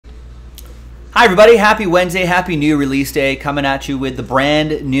Hi everybody, happy Wednesday, happy new release day, coming at you with the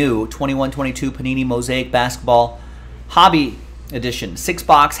brand new 21-22 Panini Mosaic Basketball Hobby Edition.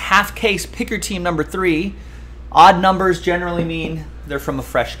 6-box, half case, pick your team number 3. Odd numbers generally mean they're from a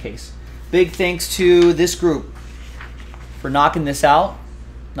fresh case. Big thanks to this group for knocking this out.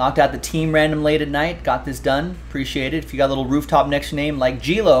 Knocked out the team random late at night, got this done, appreciate it. If you got a little rooftop next to your name like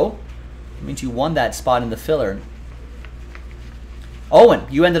Gilo, it means you won that spot in the filler. Owen,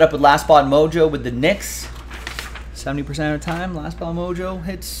 you ended up with Last Spot Mojo with the Knicks. 70% of the time, Last Spot Mojo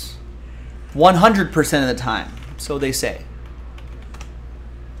hits 100% of the time. So they say.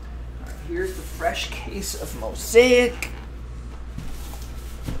 All right, here's the fresh case of Mosaic.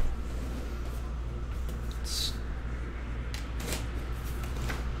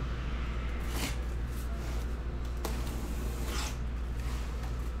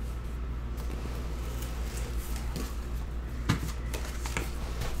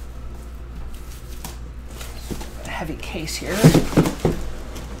 Heavy case here. All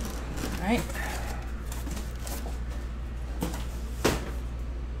right.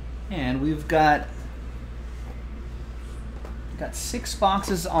 And we've got 6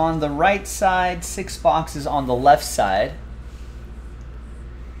 boxes on the right side, 6 boxes on the left side.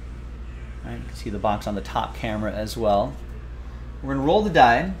 All right, you can see the box on the top camera as well. We're gonna roll the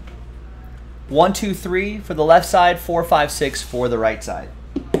die. 1, 2, 3 for the left side, 4, 5, 6 for the right side.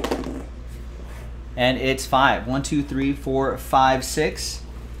 And it's 5. 1, 2, 3, 4, 5, 6.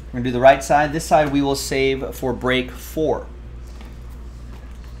 We're going to do the right side. This side we will save for break 4.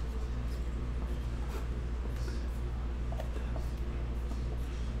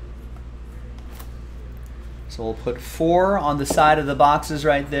 So we'll put 4 on the side of the boxes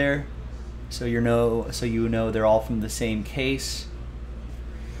right there, so you know they're all from the same case.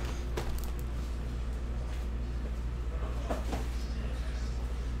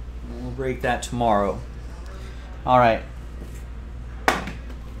 Break that tomorrow. All right.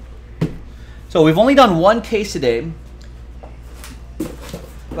 So we've only done 1 case today,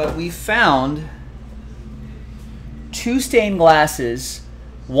 but we found 2 stained glasses,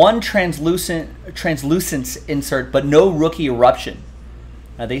 1 translucence insert, but no rookie eruption.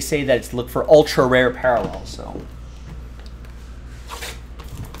 Now they say that it's look for ultra rare parallels.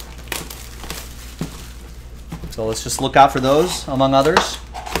 So let's just look out for those among others.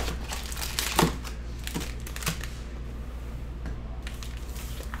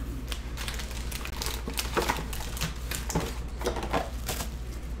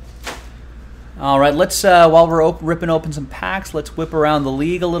 All right, let's, while we're ripping open some packs, let's whip around the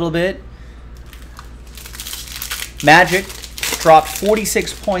league a little bit. Magic dropped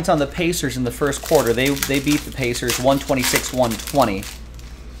 46 points on the Pacers in the first quarter. They beat the Pacers 126-120.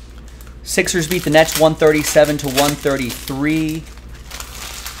 Sixers beat the Nets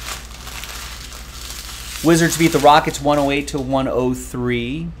 137-133. Wizards beat the Rockets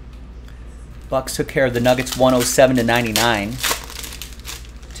 108-103. Bucks took care of the Nuggets 107-99.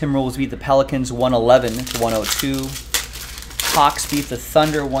 Timberwolves beat the Pelicans 111-102. Hawks beat the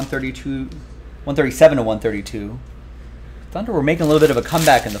Thunder 137-132. Thunder were making a little bit of a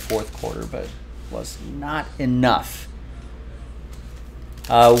comeback in the fourth quarter, but was not enough.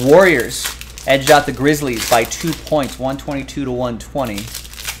 Warriors edged out the Grizzlies by 2 points,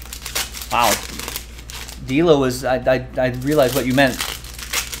 122-120. Wow. D'Lo was, I realized what you meant.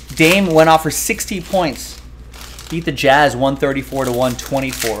 Dame went off for 60 points. Beat the Jazz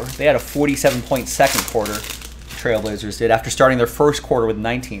 134-124. They had a 47-point second quarter, the Trailblazers did, after starting their first quarter with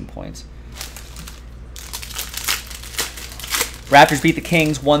 19 points. Raptors beat the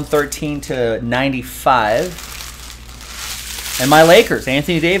Kings 113-95. And my Lakers,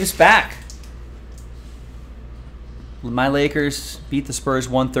 Anthony Davis back. My Lakers beat the Spurs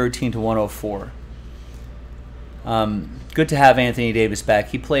 113-104. Good to have Anthony Davis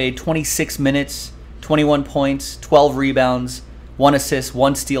back. He played 26 minutes, 21 points, 12 rebounds, 1 assist,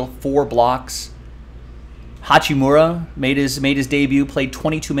 1 steal, 4 blocks. Hachimura made his debut, played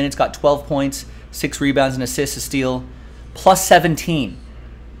 22 minutes, got 12 points, 6 rebounds, an assist, a steal, plus 17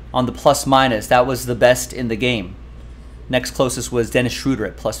 on the plus minus. That was the best in the game. Next closest was Dennis Schroeder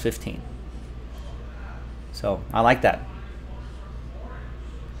at plus 15. So I like that.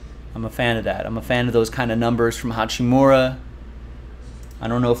 I'm a fan of that. I'm a fan of those kind of numbers from Hachimura. I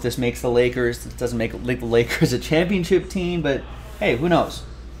don't know if this makes the Lakers. It doesn't make the Lakers a championship team, but hey, who knows?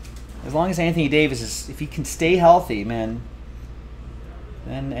 As long as Anthony Davis is, if he can stay healthy, man,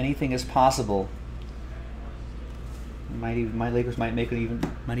 then anything is possible. My Lakers might even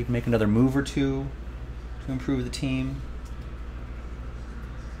make another move or two to improve the team.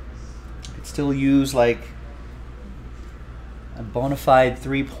 Could still use like a bona fide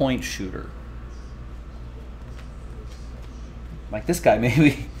 3-point shooter. Like this guy,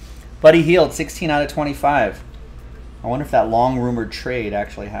 maybe. Buddy Hield, 16 out of 25. I wonder if that long rumored trade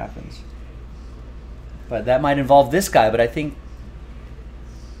actually happens. But that might involve this guy, but I think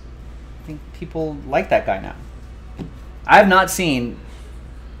people like that guy now. I have not seen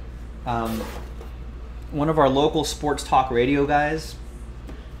one of our local sports talk radio guys.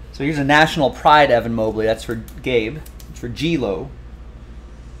 So here's a National Pride Evan Mobley. That's for Gabe. It's for G-Lo.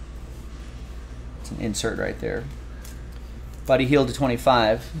 It's an insert right there. Buddy Hield to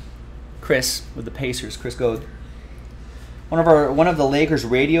 25. Chris with the Pacers. Chris Goad. One of the Lakers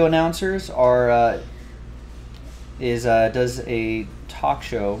radio announcers does a talk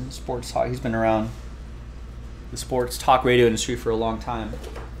show, sports talk. He's been around the sports talk radio industry for a long time.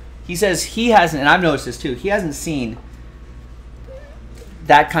 He says he hasn't, and I've noticed this too, he hasn't seen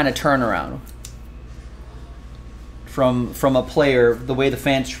that kind of turnaround from a player, the way the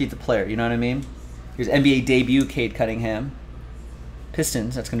fans treat the player. You know what I mean? Here's NBA debut Cade Cunningham.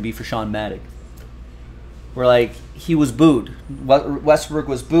 Pistons, that's going to be for Sean Maddock. Where, like, he was booed. Westbrook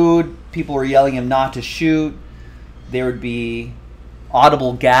was booed. People were yelling him not to shoot. There would be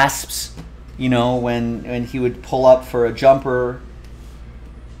audible gasps, you know, when he would pull up for a jumper.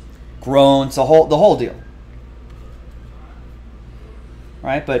 Groans, the whole deal.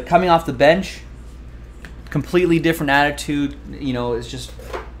 Right? But coming off the bench, completely different attitude. You know, it's just,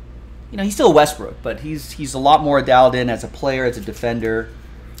 you know, he's still Westbrook, but he's a lot more dialed in as a player, as a defender.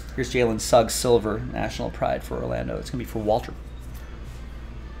 Here's Jalen Suggs Silver, National Pride for Orlando. It's going to be for Walter.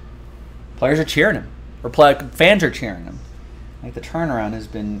 Players are cheering him. Or fans are cheering him. Like, the turnaround has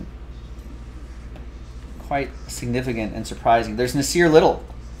been quite significant and surprising. There's Nasir Little.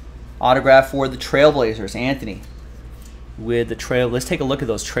 Autograph for the Trailblazers. Anthony with the Trail. Let's take a look at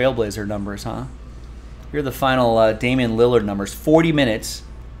those Trailblazer numbers, huh? Here are the final Damian Lillard numbers. 40 minutes.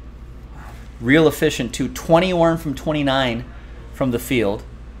 Real efficient, too. 21 from 29 from the field.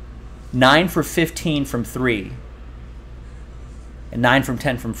 9 for 15 from 3. And 9 from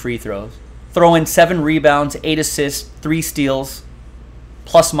 10 from free throws. Throw in 7 rebounds, 8 assists, 3 steals.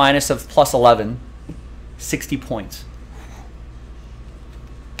 Plus minus of plus 11. 60 points.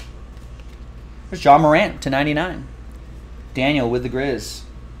 There's John Morant to 99. Daniel with the Grizz.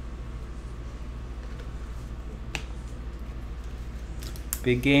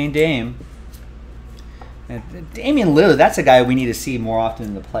 Big game Dame. And Damian Lillard, that's a guy we need to see more often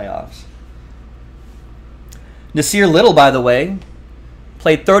in the playoffs. Nasir Little, by the way,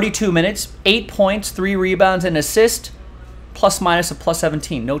 played 32 minutes, 8 points, 3 rebounds, and assist, plus minus of plus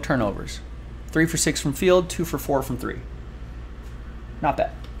 17. No turnovers. 3 for 6 from field, 2 for 4 from 3. Not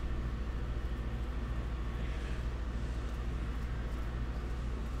bad.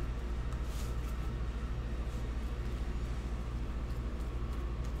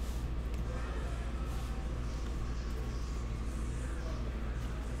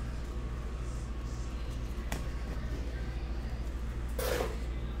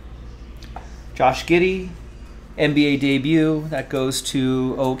 Josh Giddey, NBA debut. That goes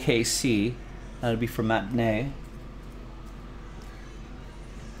to OKC. That'll be for Matinee.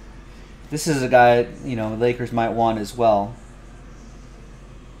 This is a guy, you know, the Lakers might want as well.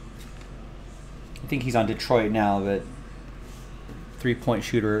 I think he's on Detroit now, but three-point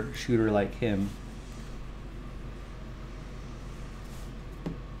shooter like him.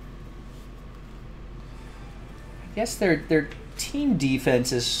 I guess their team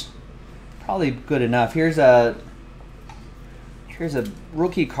defense is probably good enough. Here's a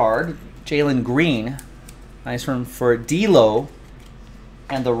rookie card, Jalen Green. Nice one for D-Lo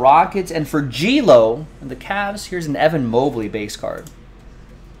and the Rockets. And for G-Lo and the Cavs, here's an Evan Mobley base card.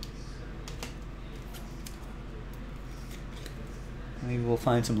 Maybe we'll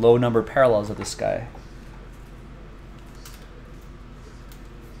find some low number parallels of this guy.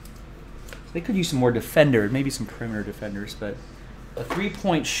 So they could use some more defenders, maybe some perimeter defenders, but a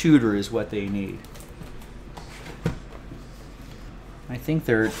three-point shooter is what they need. I think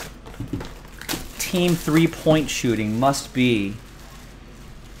their team three-point shooting must be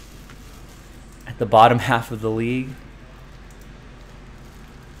at the bottom half of the league.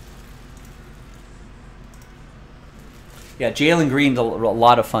 Yeah, Jalen Green's a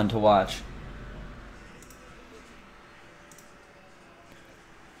lot of fun to watch.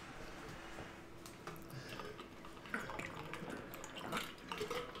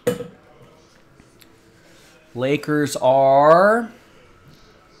 Lakers are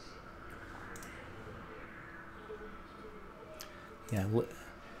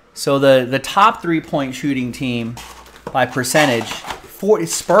so the top three-point shooting team by percentage,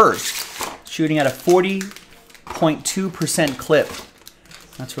 Spurs, shooting at a 40.2% clip.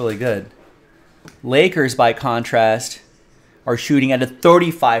 That's really good. Lakers, by contrast, are shooting at a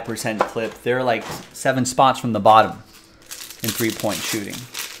 35% clip. They're like 7 spots from the bottom in three-point shooting.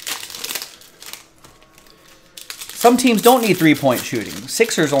 Some teams don't need three-point shooting.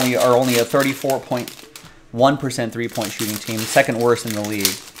 Sixers are only a 34.1% three-point shooting team, second worst in the league.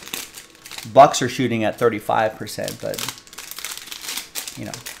 Bucks are shooting at 35%, but you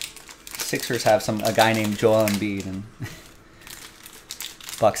know, Sixers have a guy named Joel Embiid, and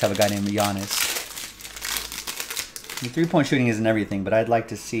Bucks have a guy named Giannis. Three-point shooting isn't everything, but I'd like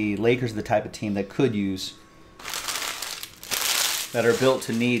to see Lakers the type of team that could use, that are built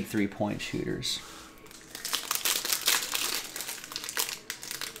to need three-point shooters.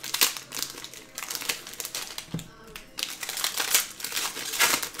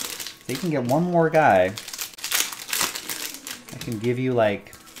 If they can get one more guy, I can give you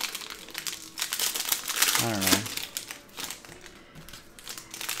like, I don't know,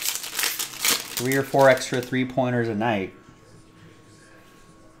 3 or 4 extra three-pointers a night.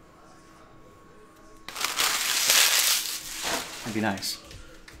 That'd be nice.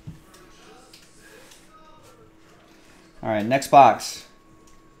 All right, next box.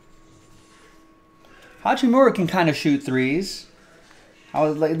 Hachimura can kind of shoot threes.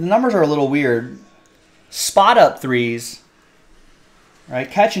 The numbers are a little weird. Spot up threes.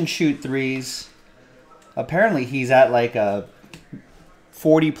 Right, catch and shoot threes. Apparently he's at like a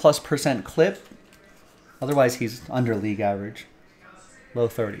 40+% clip. Otherwise he's under league average. Low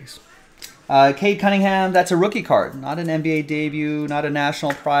 30s. Cade Cunningham, that's a rookie card. Not an NBA debut, not a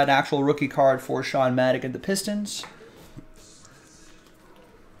national pride, actual rookie card for Sean Maddock and the Pistons.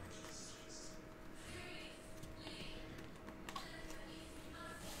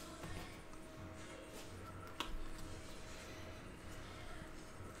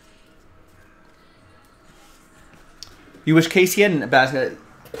 You wish Casey hadn't basket.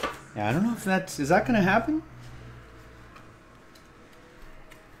 Yeah, I don't know if is that going to happen?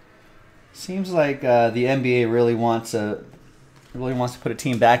 Seems like the NBA really wants to put a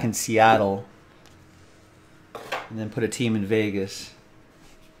team back in Seattle and then put a team in Vegas.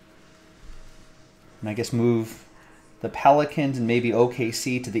 And I guess move the Pelicans and maybe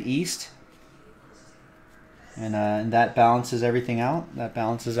OKC to the East. And that balances everything out. That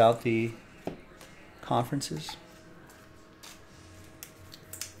balances out the conferences.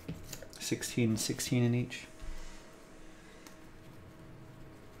 16 in each.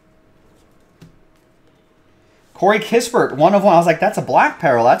 Corey Kispert, 1 of 1. I was like, that's a black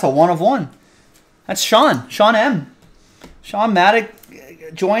parallel. That's a 1 of 1. That's Sean M. Sean Maddock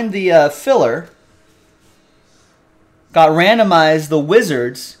joined the filler, got randomized the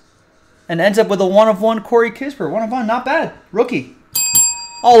Wizards, and ends up with a 1 of 1 Corey Kispert. 1 of 1, not bad. Rookie.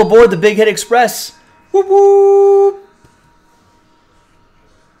 All aboard the Big Hit Express. Whoop whoop.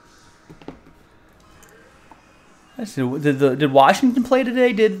 Did Washington play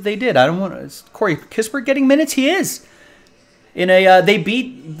today? They did. I don't want. Is Corey Kispert getting minutes? He is. In a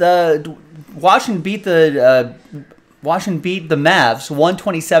Washington beat the Mavs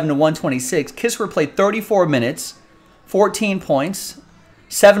 127 to 126. Kispert played 34 minutes, 14 points,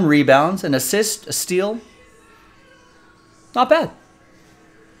 7 rebounds, an assist, a steal. Not bad.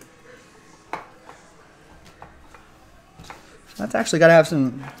 That's actually got to have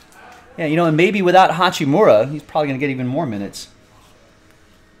some. Yeah, you know, and maybe without Hachimura, he's probably going to get even more minutes.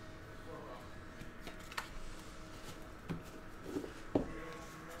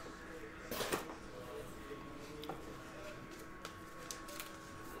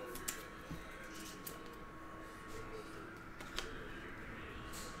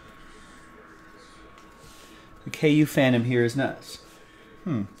 The KU fandom here is nuts.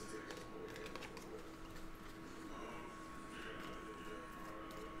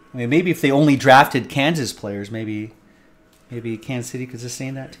 I mean, maybe if they only drafted Kansas players, maybe Kansas City could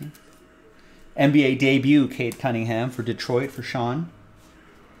sustain that team. NBA debut, Cade Cunningham for Detroit for Sean.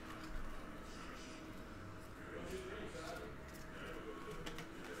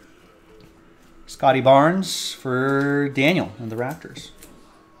 Scotty Barnes for Daniel and the Raptors.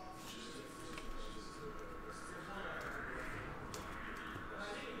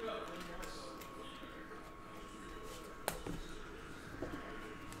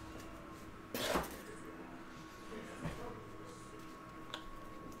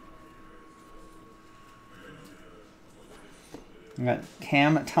 We got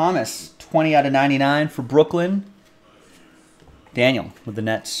Cam Thomas, 20 out of 99 for Brooklyn. Daniel with the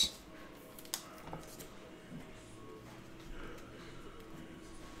Nets.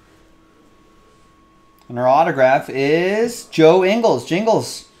 And our autograph is Joe Ingles.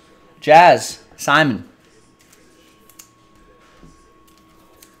 Jingles. Jazz. Simon.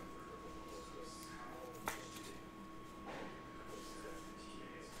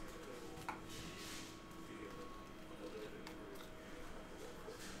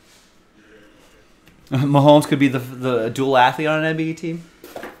 Mahomes could be the dual athlete on an NBA team.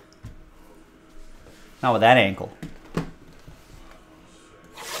 Not with that ankle.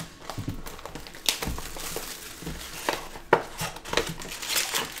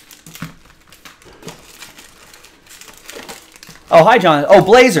 Oh, hi, John. Oh,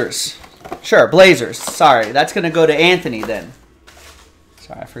 Blazers. Sure, Blazers. Sorry, that's going to go to Anthony then.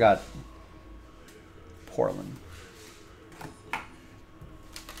 Sorry, I forgot. Portland.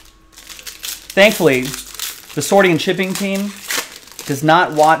 Thankfully, the sorting and shipping team does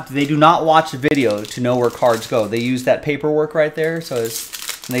not watch. They do not watch the video to know where cards go. They use that paperwork right there, so and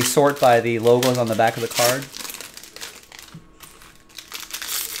they sort by the logos on the back of the card.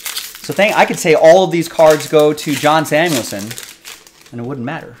 So I could say all of these cards go to John Samuelson, and it wouldn't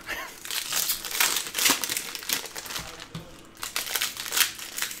matter.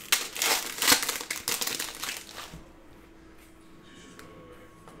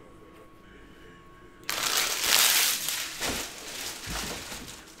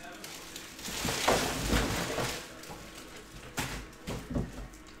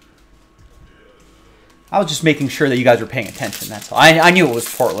 I was just making sure that you guys were paying attention, that's all. I knew it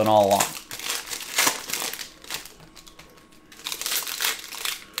was Portland all along.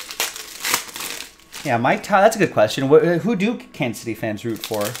 Yeah, Mike Tower, that's a good question. Who do Kansas City fans root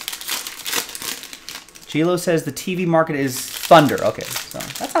for? Gilo says the TV market is Thunder. Okay, so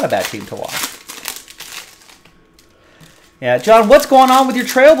that's not a bad team to watch. Yeah, John, what's going on with your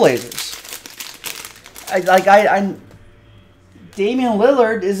Trailblazers? Damian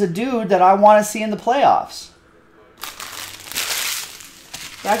Lillard is a dude that I want to see in the playoffs.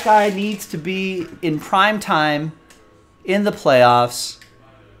 That guy needs to be in prime time in the playoffs.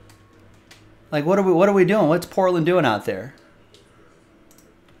 Like, what are we doing? What's Portland doing out there?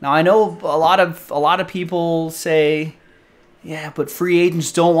 Now, I know a lot of people say, yeah, but free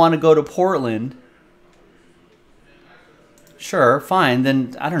agents don't want to go to Portland. Sure, fine.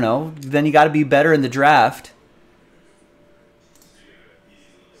 Then I don't know. Then you got to be better in the draft.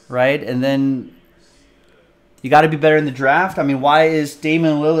 Right? And then you got to be better in the draft. I mean, why is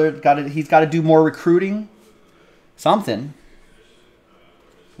Damian Lillard he's got to do more recruiting? Something.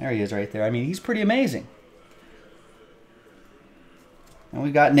 There he is right there. I mean, he's pretty amazing. And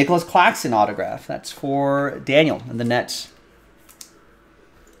we got Nicholas Claxton autograph. That's for Daniel and the Nets.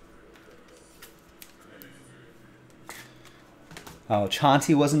 Oh,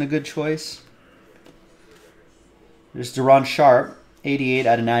 Chauncey wasn't a good choice. There's Deron Sharp. 88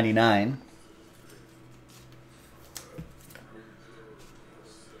 out of 99.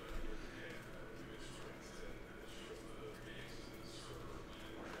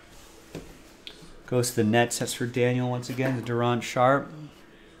 Goes to the Nets. That's for Daniel once again. The Deron Sharp.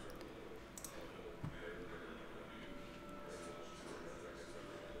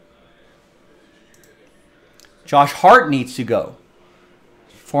 Josh Hart needs to go.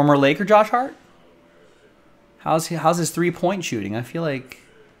 Former Laker Josh Hart? How's his three-point shooting? I feel like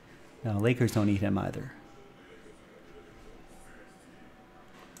no, Lakers don't need him either.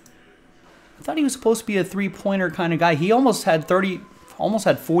 I thought he was supposed to be a three-pointer kind of guy. He almost had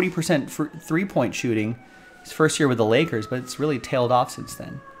 40% three-point shooting his first year with the Lakers, but it's really tailed off since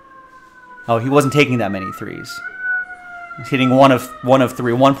then. Oh, he wasn't taking that many threes. He's hitting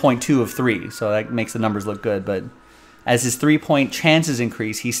 1.2 of 3, so that makes the numbers look good. But as his three-point chances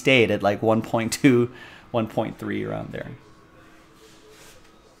increase, he stayed at like 1.2. 1.3 around there.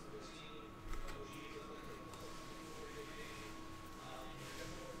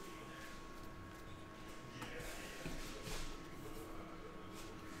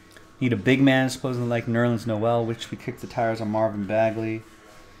 Need a big man, supposedly like Nerlens Noel, which we kicked the tires on Marvin Bagley.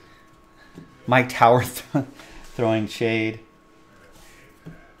 Mike Tower throwing shade.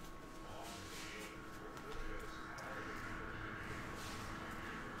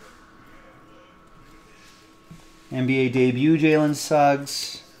 NBA debut, Jalen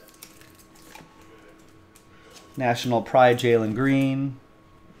Suggs. National Pride, Jalen Green.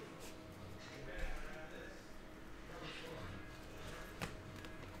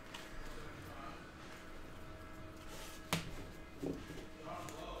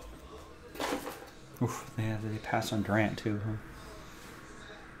 Oof, they passed on Durant too, huh?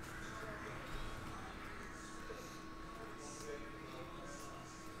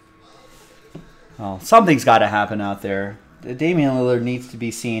 Well, something's got to happen out there. Damian Lillard needs to be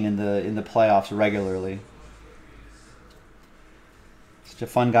seen in the playoffs regularly. Such a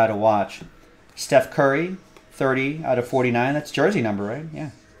fun guy to watch. Steph Curry, 30 out of 49. That's jersey number, right? Yeah.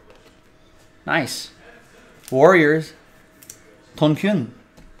 Nice. Warriors. Ton-kyun.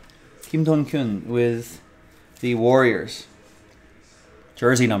 Kim Ton-kyun with the Warriors.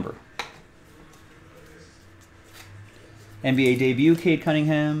 Jersey number. NBA debut, Cade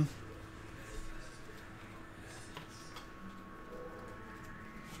Cunningham.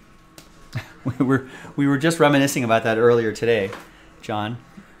 We were just reminiscing about that earlier today, John,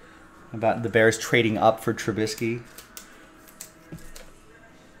 about the Bears trading up for Trubisky.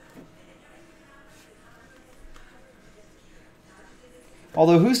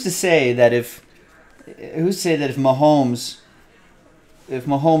 Although who's to say that if Mahomes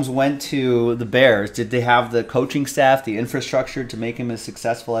went to the Bears, did they have the coaching staff, the infrastructure to make him as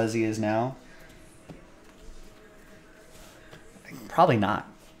successful as he is now? Probably not.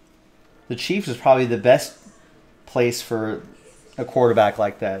 The Chiefs is probably the best place for a quarterback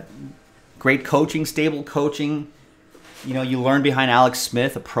like that. Great coaching, stable coaching. You know, you learn behind Alex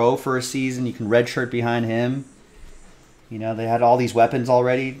Smith, a pro for a season. You can redshirt behind him. You know, they had all these weapons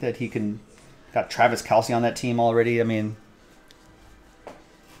already that he can. Got Travis Kelce on that team already. I mean,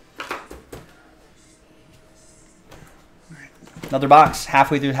 another box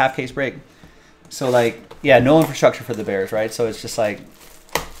halfway through half case break. So like, yeah, no infrastructure for the Bears, right? So it's just like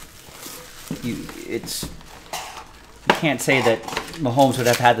you can't say that Mahomes would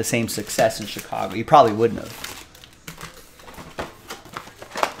have had the same success in Chicago. He probably wouldn't have.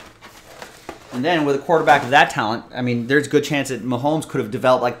 And then with a quarterback of that talent, I mean, there's a good chance that Mahomes could have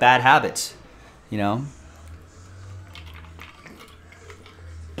developed like bad habits, you know?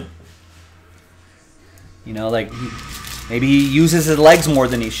 You know, like maybe he uses his legs more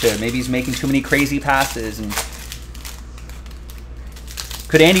than he should. Maybe he's making too many crazy passes. And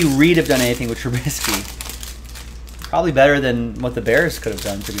could Andy Reid have done anything with Trubisky? Probably better than what the Bears could have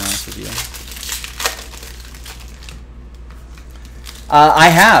done, to be honest with you. I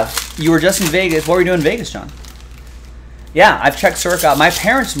have. You were just in Vegas. What were you doing in Vegas, John? Yeah, I've checked Circa. My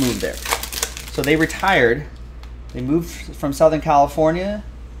parents moved there. So they retired. They moved from Southern California,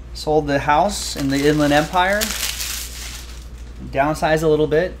 sold the house in the Inland Empire, downsized a little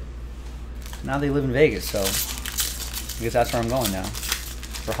bit. Now they live in Vegas, so I guess that's where I'm going now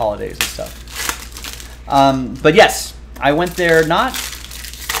for holidays and stuff. But yes, I went there not...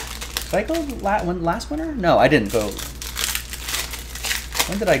 Did I go last winter? No, I didn't go.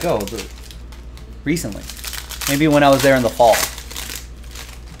 When did I go? Recently. Maybe when I was there in the fall.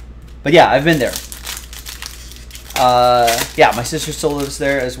 But yeah, I've been there. Yeah, my sister still lives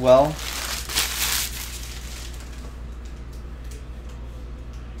there as well.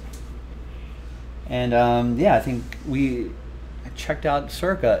 And yeah, I think I checked out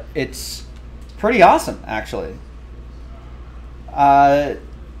Circa. It's pretty awesome, actually.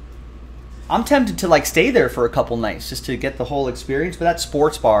 I'm tempted to like stay there for a couple nights just to get the whole experience, but that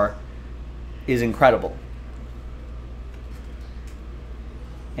sports bar is incredible.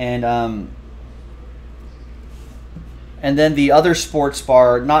 And then the other sports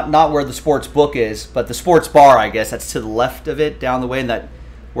bar, not where the sports book is, but the sports bar, I guess, that's to the left of it, down the way, and that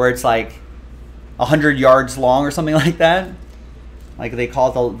where it's like 100 yards long or something like that. Like they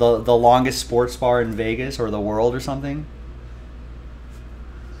call it the longest sports bar in Vegas or the world or something.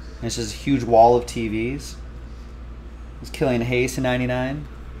 And it's just a huge wall of TVs. It's Killian Hayes in '99.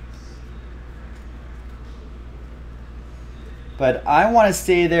 But I want to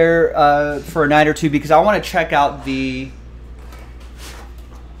stay there for a night or two because I want to check out I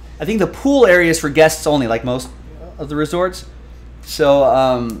think the pool area is for guests only, like most of the resorts. So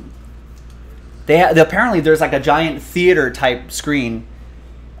apparently there's like a giant theater type screen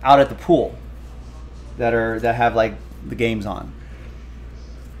out at the pool that have like the games on.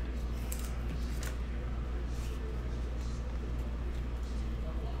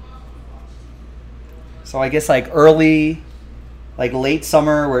 So I guess like late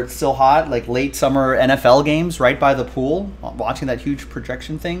summer where it's still hot, like late summer NFL games right by the pool, watching that huge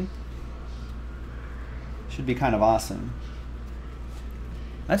projection thing. Should be kind of awesome.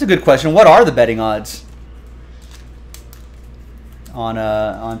 That's a good question. What are the betting odds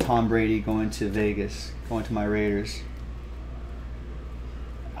on Tom Brady going to Vegas, going to my Raiders?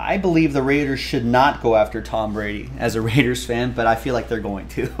 I believe the Raiders should not go after Tom Brady as a Raiders fan, but I feel like they're going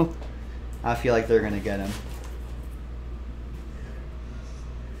to. I feel like they're going to get him.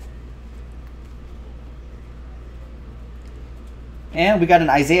 And we got an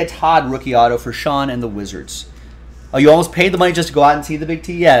Isaiah Todd rookie auto for Sean and the Wizards. Oh, you almost paid the money just to go out and see the Big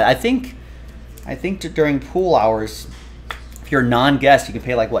T? Yeah, I think during pool hours, if you're a non-guest, you can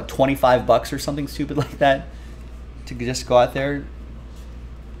pay like, what, $25 or something stupid like that to just go out there.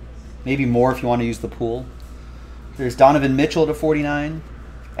 Maybe more if you want to use the pool. There's Donovan Mitchell to 49.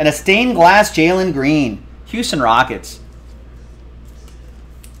 And a stained glass Jalen Green. Houston Rockets.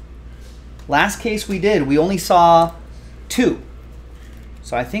 Last case we did, we only saw 2.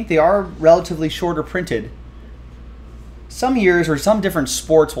 So I think they are relatively shorter printed. some years or some different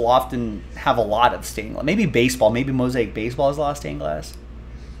sports will often have a lot of stained glass. Maybe baseball, maybe Mosaic baseball has a lot of stained glass.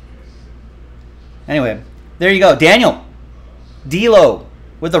 Anyway, there you go. Daniel, D-Lo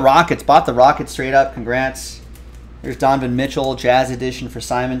with the Rockets. Bought the Rockets straight up. Congrats. There's Donovan Mitchell, Jazz edition for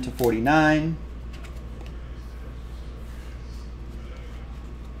Simon to 49.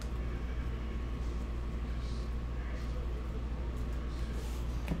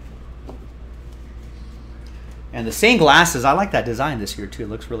 And the stained glasses, I like that design this year too. It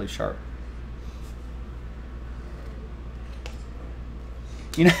looks really sharp.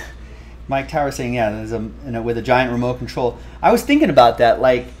 You know, Mike Tower saying, yeah, there's with a giant remote control. I was thinking about that.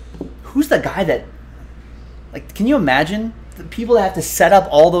 Like, who's the guy that, like, can you imagine the people that have to set up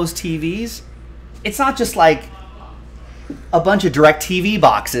all those TVs? It's not just like a bunch of direct TV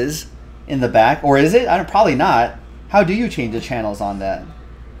boxes in the back, or is it? Probably not. How do you change the channels on that?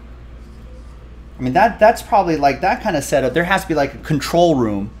 I mean, that's probably like that kind of setup. There has to be like a control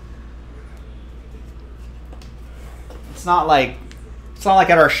room. It's not like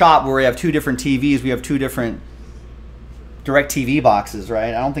at our shop where we have 2 different TVs. We have 2 different direct TV boxes,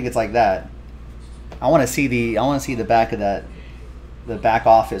 right? I don't think it's like that. I want to see the back of that, the back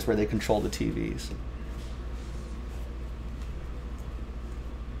office where they control the TVs.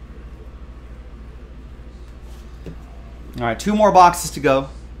 All right, 2 more boxes to go.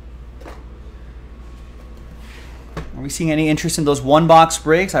 Are we seeing any interest in those 1-box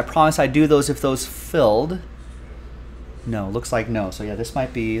breaks? I promise I'd do those if those filled. No, looks like no. So yeah, this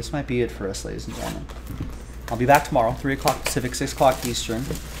might be it for us, ladies and gentlemen. I'll be back tomorrow, 3 o'clock Pacific, 6 o'clock Eastern.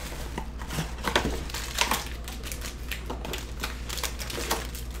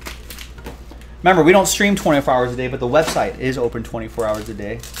 Remember, we don't stream 24 hours a day, but the website is open 24 hours a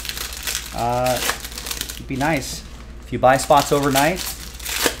day. It'd be nice if you buy spots overnight.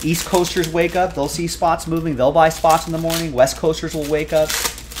 East Coasters wake up, they'll see spots moving, they'll buy spots in the morning. West Coasters will wake up,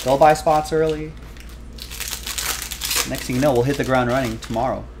 they'll buy spots early. Next thing you know, we'll hit the ground running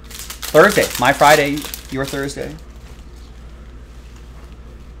tomorrow. Thursday, my Friday, your Thursday.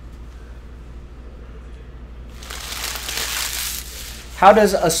 How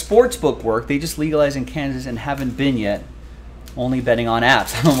does a sports book work? They just legalized in Kansas and haven't been yet. Only betting on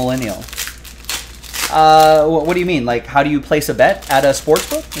apps. I'm a millennial. What do you mean? Like, how do you place a bet at a sports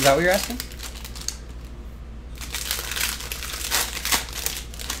book? Is that what you're asking?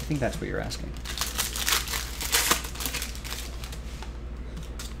 I think that's what you're asking.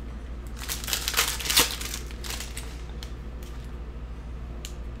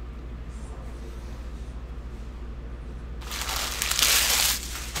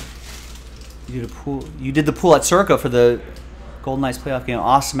 You did the pool at Circa for the Golden Knights playoff game.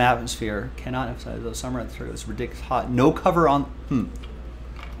 Awesome atmosphere. Cannot emphasize those summer at Circa. It's ridiculous hot. No cover on.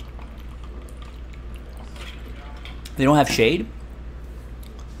 They don't have shade.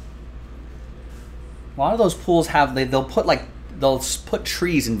 A lot of those pools have. They'll put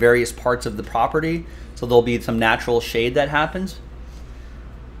trees in various parts of the property, so there'll be some natural shade that happens.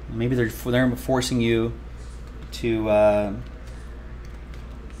 Maybe they're forcing you to.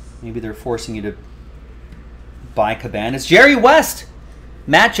 Maybe they're forcing you to buy cabanas. Jerry West,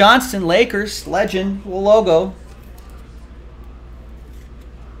 Matt Johnston, Lakers legend, little logo.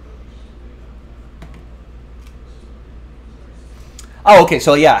 Oh, okay.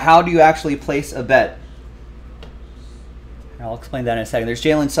 So yeah, how do you actually place a bet? I'll explain that in a second. There's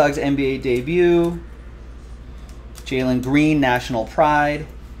Jalen Suggs, NBA debut. Jalen Green, National Pride,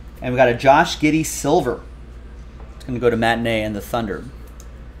 and we got a Josh Giddey silver. It's going to go to Matinee and the Thunder.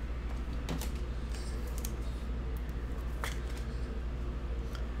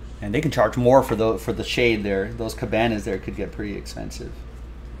 And they can charge more for the shade there. Those cabanas there could get pretty expensive.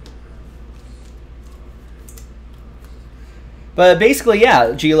 But basically, yeah,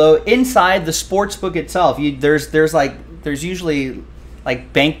 Gilo, inside the sports book itself, there's usually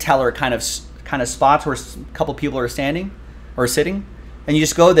like bank teller kind of spots where a couple people are standing or sitting, and you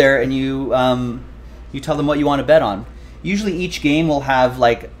just go there and you tell them what you want to bet on. Usually, each game will have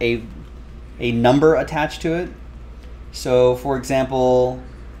like a number attached to it. So, for example,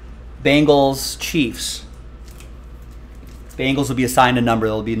 Bengals, Chiefs. Bengals will be assigned a number.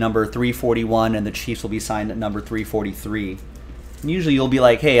 It'll be number 341, and the Chiefs will be assigned at number 343. And usually you'll be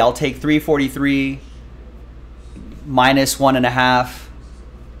like, hey, I'll take 343 minus 1.5,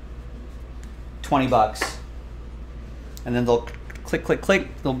 $20. And then they'll click, click, click.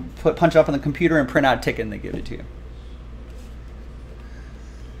 They'll punch it up on the computer and print out a ticket, and they give it to you.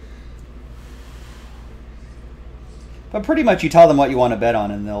 But pretty much you tell them what you want to bet on,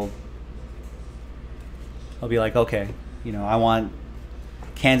 and they'll be like, okay, I want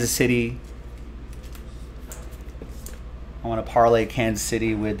Kansas City I want to parlay Kansas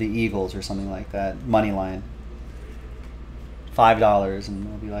City with the Eagles or something like that. Money line. $5, and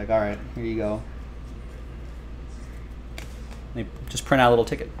they'll be like, all right, here you go. They just print out a little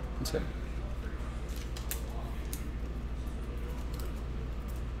ticket. That's it.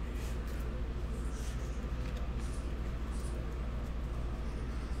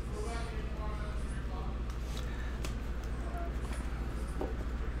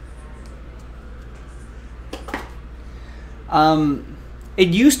 It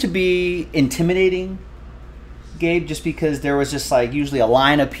used to be intimidating, Gabe, just because there was just like usually a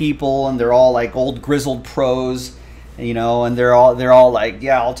line of people, and they're all like old grizzled pros, you know, and they're all like,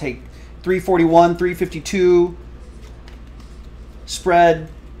 yeah, I'll take 341, 352 spread,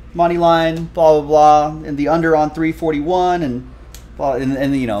 money line, blah blah blah, and the under on 341, and blah,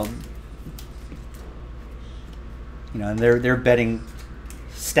 and you know, and they're betting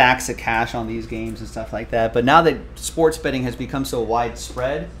stacks of cash on these games and stuff like that. But now that sports betting has become so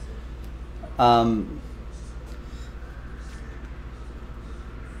widespread, and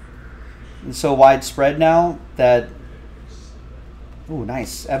so widespread now that, ooh,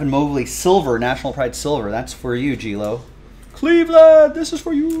 nice, Evan Mobley silver, National Pride silver. That's for you, Gilo. Cleveland, this is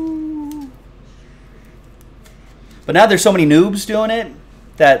for you. But now there's so many noobs doing it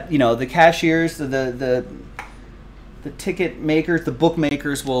that, the cashiers, the ticket makers, the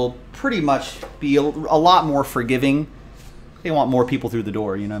bookmakers will pretty much be a lot more forgiving. They want more people through the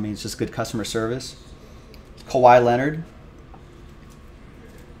door, you know what I mean? It's just good customer service. Kawhi Leonard.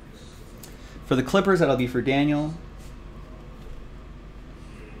 For the Clippers, that'll be for Daniel.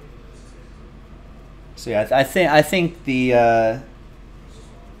 So yeah, I think the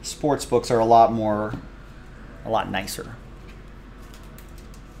sports books are a lot nicer.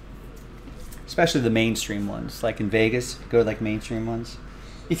 Especially the mainstream ones, like in Vegas. Go to like mainstream ones.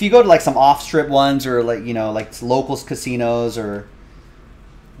 If you go to like some off-strip ones, or like like locals casinos, or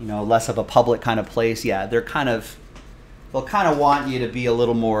less of a public kind of place, yeah, they'll kind of want you to be a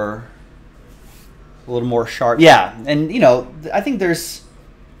little more sharp. Yeah, and I think there's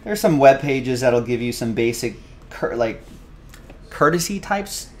some web pages that'll give you some basic courtesy type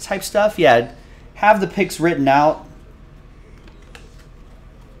stuff. Yeah, have the picks written out.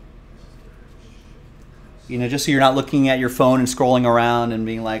 Just so you're not looking at your phone and scrolling around and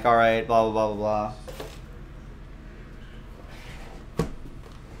being like, all right, blah, blah, blah, blah, blah.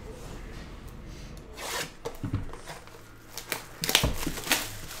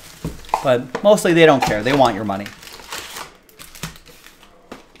 But mostly they don't care. They want your money.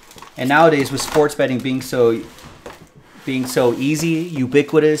 And nowadays with sports betting being so easy,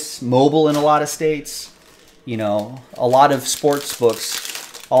 ubiquitous, mobile in a lot of states, a lot of sports books,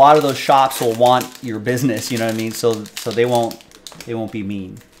 a lot of those shops will want your business, you know what I mean? So they won't be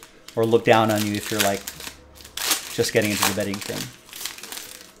mean or look down on you if you're like just getting into the betting thing.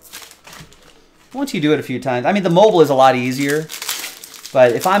 Once you do it a few times, I mean, the mobile is a lot easier,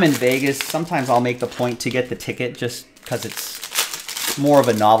 but if I'm in Vegas, sometimes I'll make the point to get the ticket just because it's more of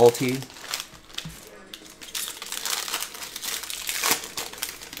a novelty.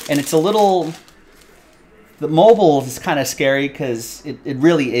 And it's a little... The mobile is kind of scary because it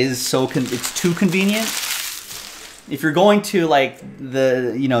really is it's too convenient. If you're going to like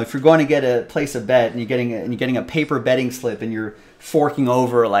if you're going to get a place a bet and you're getting a paper betting slip and you're forking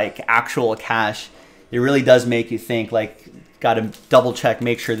over like actual cash, it really does make you think, like, got to double check,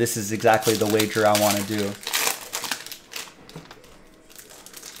 make sure this is exactly the wager I want to do.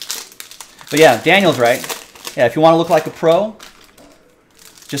 But yeah, Daniel's right. Yeah, if you want to look like a pro,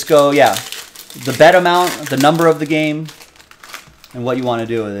 just go, yeah, the bet amount, the number of the game, and what you want to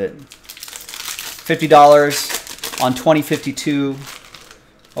do with it. $50 on 2052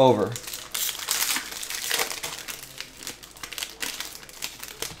 over.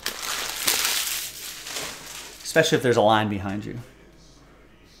 Especially if there's a line behind you.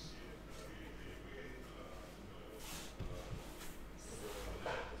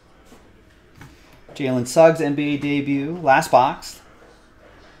 Jalen Suggs NBA debut, last box.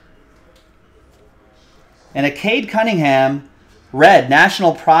 And a Cade Cunningham, red,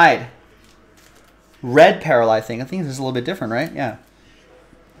 National Pride. Red parallel, I think. I think this is a little bit different, right? Yeah.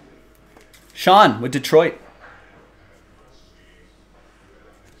 Sean with Detroit.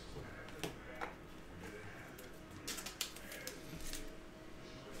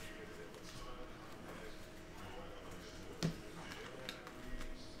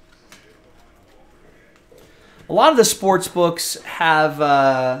 A lot of the sports books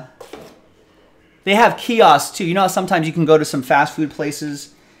have... They have kiosks too. You know how sometimes you can go to some fast food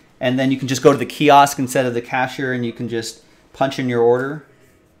places and then you can just go to the kiosk instead of the cashier and you can just punch in your order?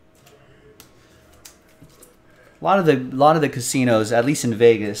 A lot of the casinos, at least in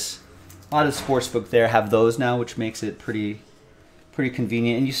Vegas, a lot of the sportsbook there have those now, which makes it pretty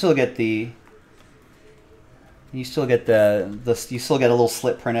convenient. And you still get a little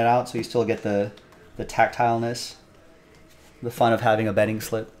slip printed out, so you still get the tactileness, the fun of having a betting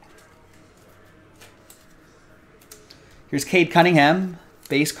slip. Here's Cade Cunningham,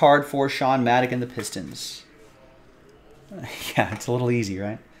 base card for Sean Maddock and the Pistons. Yeah, it's a little easy,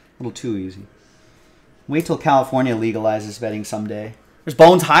 right? A little too easy. Wait till California legalizes betting someday. There's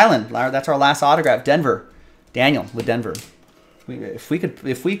Bones Highland. That's our last autograph. Denver. Daniel with Denver. If we can,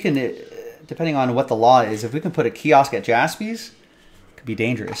 depending on what the law is, if we can put a kiosk at Jaspy's, it could be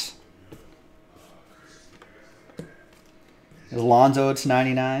dangerous. There's Lonzo to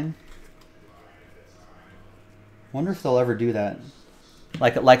 99. Wonder if they'll ever do that.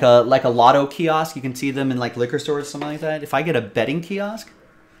 Like a lotto kiosk, you can see them in like liquor stores, something like that. If I get a betting kiosk,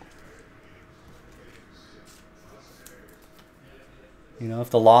 you know,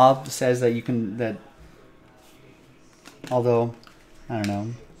 if the law says that you can, that, although I don't know,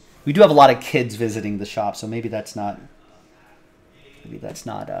 we do have a lot of kids visiting the shop, so maybe that's not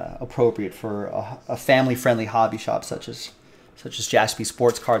appropriate for a family-friendly hobby shop such as Jaspy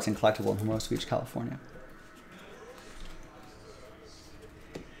Sports Cards and Collectible in Hermosa Beach, California.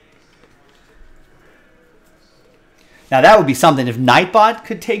 Now that would be something if Nightbot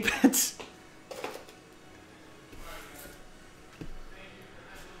could take bets.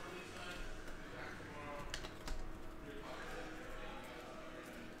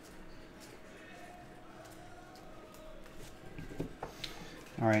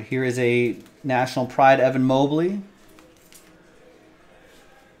 All right, here is a National Pride Evan Mobley.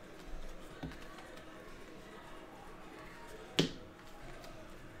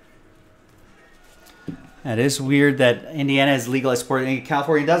 It is weird that Indiana has legalized sport and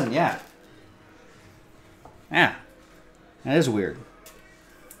California doesn't. Yeah. Yeah. That is weird.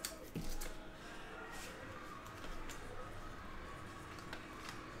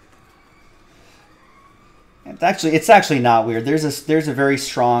 It's actually not weird. There's a very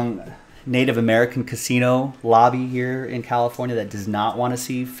strong Native American casino lobby here in California that does not want to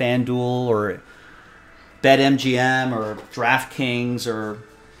see FanDuel or BetMGM or DraftKings or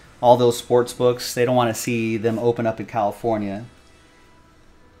all those sports books. They don't want to see them open up in California.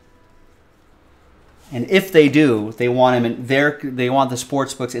 And if they do, they want them in they want the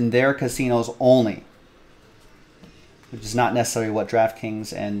sports books in their casinos only, which is not necessarily what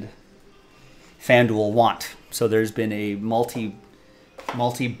DraftKings and FanDuel want. So there's been a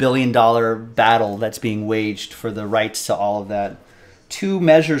multi-billion-dollar battle that's being waged for the rights to all of that. 2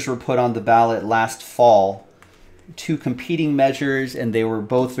 measures were put on the ballot last fall. 2 competing measures, and they were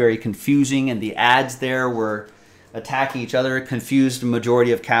both very confusing, and the ads there were attacking each other, confused the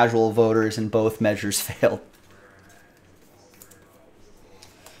majority of casual voters, and both measures failed.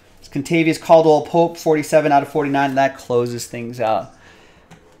 It's Contavious Caldwell Pope, 47 out of 49, and that closes things out.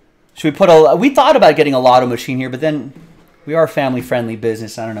 Should we put we thought about getting a lotto machine here, but then we are a family-friendly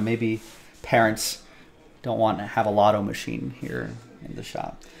business. I don't know, maybe parents don't want to have a lotto machine here in the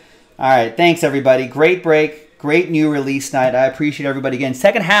shop. All right, thanks, everybody. Great break. Great new release night. I appreciate everybody again.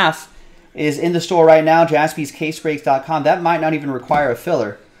 Second half is in the store right now, jaspyscasebreaks.com. That might not even require a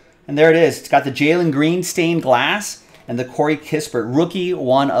filler. And there it is. It's got the Jalen Green stained glass and the Corey Kispert rookie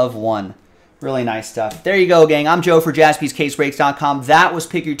 1/1. Really nice stuff. There you go, gang. I'm Joe for jaspyscasebreaks.com. That was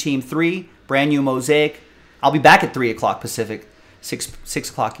Pick Your Team 3, brand new Mosaic. I'll be back at 3 o'clock Pacific, 6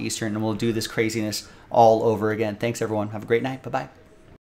 o'clock Eastern, and we'll do this craziness all over again. Thanks, everyone. Have a great night. Bye-bye.